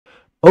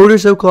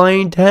OderSo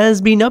Client has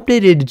been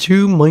updated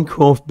to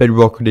Minecraft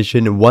Bedrock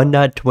Edition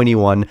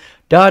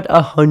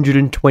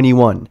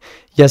 1.21.121.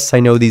 Yes,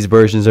 I know these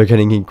versions are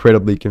getting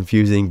incredibly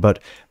confusing, but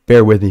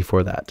bear with me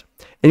for that.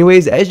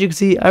 Anyways, as you can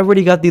see, I've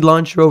already got the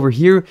launcher over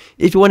here.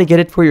 If you want to get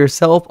it for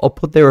yourself, I'll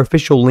put their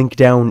official link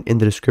down in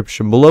the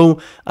description below.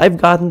 I've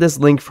gotten this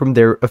link from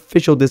their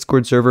official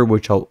Discord server,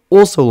 which I'll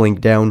also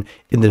link down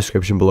in the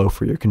description below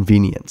for your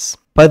convenience.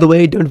 By the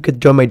way, don't forget to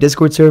join my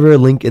Discord server,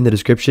 link in the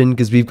description,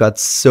 because we've got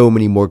so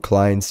many more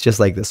clients just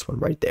like this one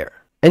right there.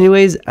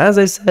 Anyways, as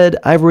I said,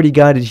 I've already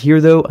got it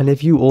here though, and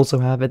if you also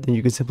have it, then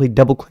you can simply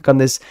double click on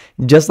this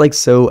just like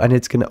so, and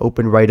it's going to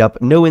open right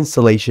up, no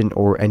installation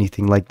or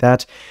anything like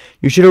that.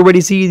 You should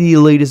already see the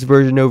latest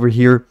version over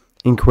here,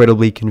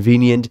 incredibly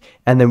convenient,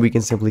 and then we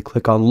can simply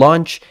click on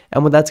launch,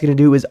 and what that's going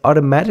to do is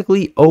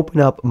automatically open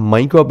up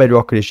Minecraft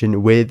Bedrock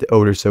Edition with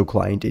OderSo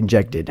Client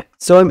injected.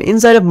 So I'm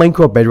inside of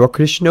Minecraft Bedrock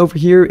Edition over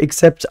here,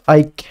 except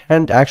I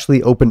can't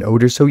actually open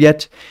OderSo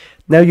yet.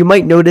 Now, you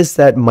might notice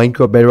that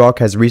Minecraft Bedrock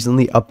has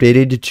recently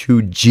updated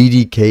to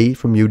GDK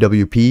from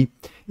UWP.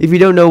 If you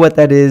don't know what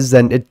that is,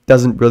 then it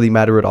doesn't really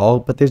matter at all,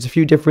 but there's a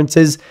few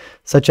differences,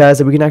 such as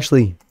that we can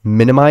actually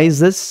minimize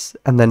this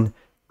and then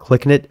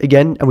click on it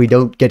again, and we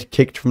don't get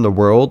kicked from the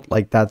world.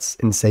 Like, that's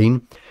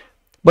insane.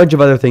 Bunch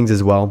of other things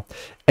as well.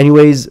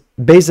 Anyways,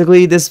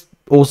 basically, this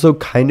also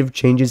kind of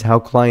changes how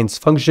clients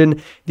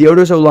function. The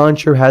OderSo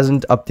launcher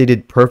hasn't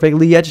updated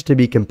perfectly yet to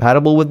be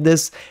compatible with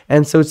this,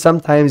 and so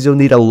sometimes you'll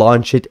need to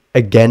launch it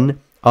again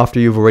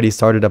after you've already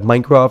started up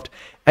Minecraft.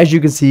 As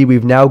you can see,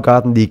 we've now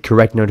gotten the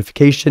correct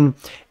notification,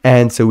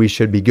 and so we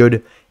should be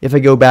good. If I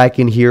go back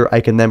in here, I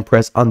can then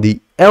press on the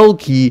L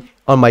key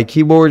on my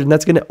keyboard, and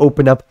that's going to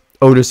open up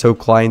OderSo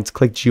Client's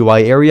Click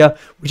GUI area,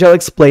 which I'll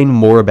explain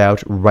more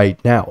about right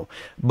now.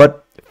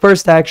 But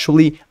first,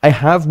 actually, I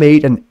have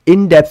made an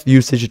in-depth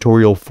usage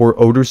tutorial for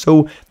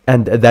OderSo,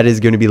 and that is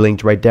going to be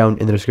linked right down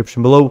in the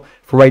description below.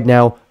 For right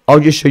now,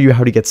 I'll just show you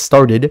how to get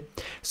started.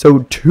 So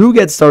to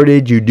get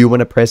started, you do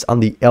want to press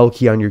on the L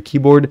key on your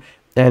keyboard,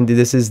 and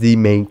this is the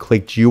main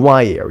Click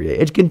GUI area.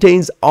 It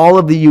contains all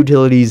of the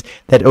utilities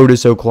that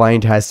OderSo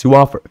Client has to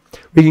offer.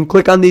 We can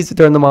click on these to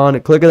turn them on,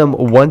 click on them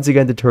once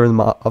again to turn them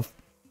off,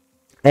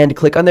 and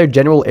click on their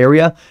general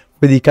area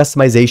for the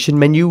customization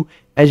menu.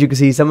 As you can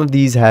see, some of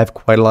these have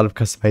quite a lot of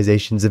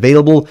customizations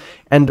available,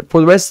 and for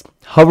the rest,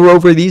 hover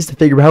over these to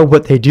figure out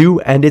what they do,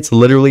 and it's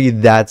literally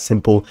that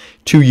simple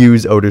to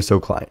use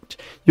OderSo Client.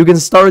 You can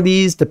star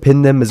these to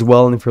pin them as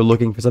well, and if you're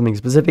looking for something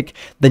specific,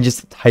 then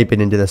just type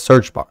it into the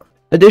search bar.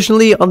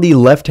 Additionally, on the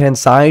left-hand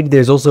side,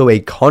 there's also a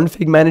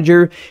config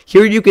manager.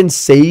 Here you can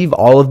save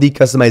all of the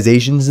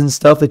customizations and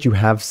stuff that you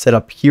have set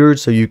up here,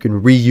 so you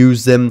can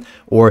reuse them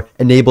or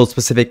enable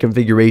specific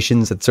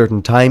configurations at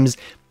certain times.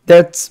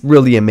 That's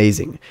really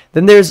amazing.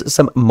 Then there's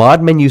some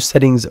mod menu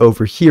settings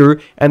over here,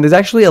 and there's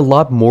actually a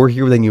lot more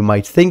here than you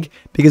might think,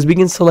 because we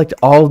can select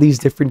all these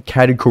different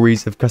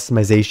categories of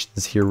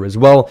customizations here as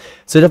well,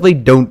 so definitely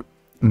don't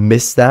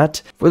miss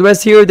that. For the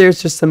rest here,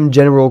 there's just some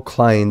general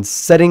client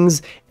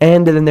settings,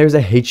 and then there's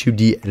a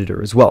HUD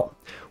editor as well.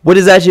 What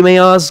is that, you may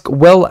ask?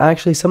 Well,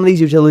 actually, some of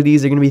these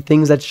utilities are going to be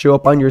things that show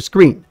up on your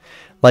screen.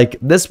 Like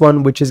this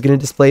one, which is going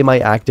to display my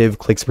active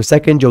clicks per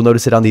second. You'll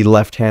notice it on the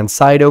left-hand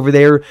side over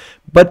there,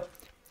 but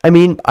I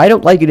mean, I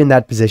don't like it in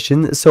that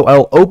position, so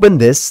I'll open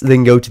this,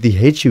 then go to the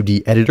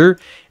HUD editor,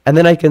 and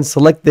then I can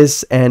select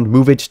this and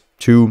move it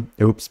to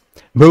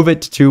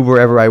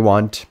wherever I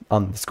want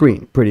on the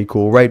screen. Pretty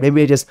cool, right?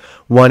 Maybe I just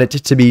want it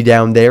to be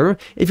down there.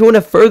 If you want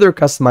to further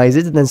customize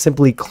it, then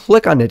simply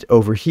click on it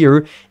over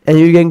here, and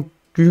you can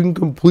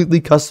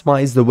completely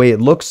customize the way it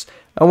looks.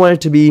 I want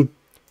it to be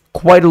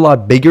quite a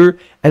lot bigger,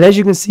 and as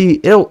you can see,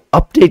 it'll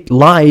update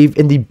live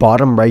in the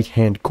bottom right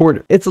hand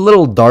corner. It's a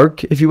little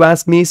dark if you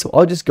ask me, so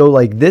I'll just go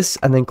like this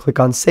and then click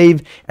on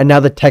save, and now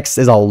the text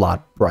is a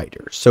lot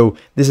brighter. So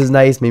this is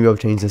nice. Maybe I'll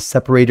change the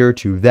separator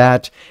to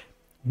that.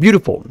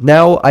 Beautiful.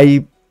 Now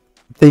I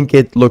think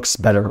it looks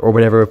better or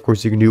whatever. Of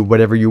course, you can do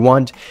whatever you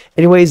want.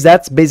 Anyways,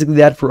 that's basically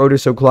that for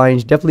OderSo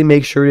Client. Definitely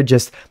make sure to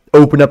just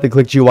open up the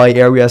Click GUI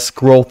area,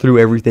 scroll through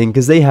everything,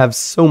 because they have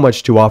so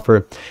much to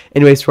offer.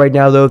 Anyways, right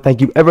now though,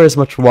 thank you ever so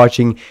much for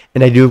watching,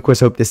 and I do of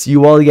course hope to see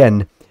you all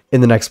again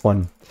in the next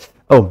one.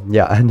 Oh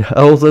yeah, and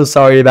also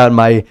sorry about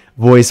my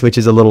voice, which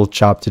is a little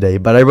chopped today,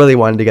 but I really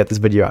wanted to get this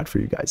video out for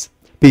you guys.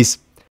 Peace.